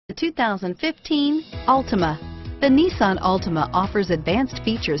The 2015 Altima. The Nissan Altima offers advanced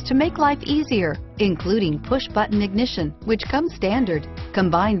features to make life easier, including push-button ignition, which comes standard.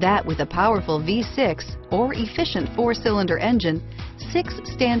 Combine that with a powerful V6 or efficient 4-cylinder engine, 6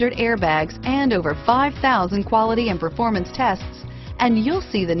 standard airbags, and over 5,000 quality and performance tests, and you'll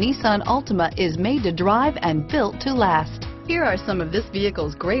see the Nissan Altima is made to drive and built to last. Here are some of this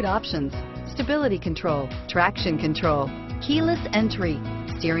vehicle's great options: stability control, traction control, keyless entry,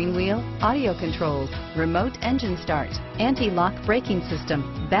 steering wheel audio controls, remote engine start, anti-lock braking system,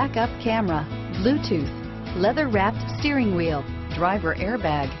 backup camera, Bluetooth, leather-wrapped steering wheel, driver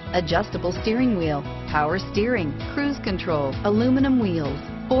airbag, adjustable steering wheel, power steering, cruise control, aluminum wheels,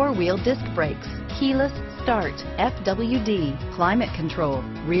 4-wheel disc brakes, keyless start, FWD, climate control,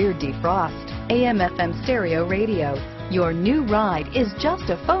 rear defrost, AM/FM stereo radio. Your new ride is just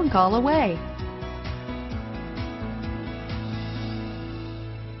a phone call away.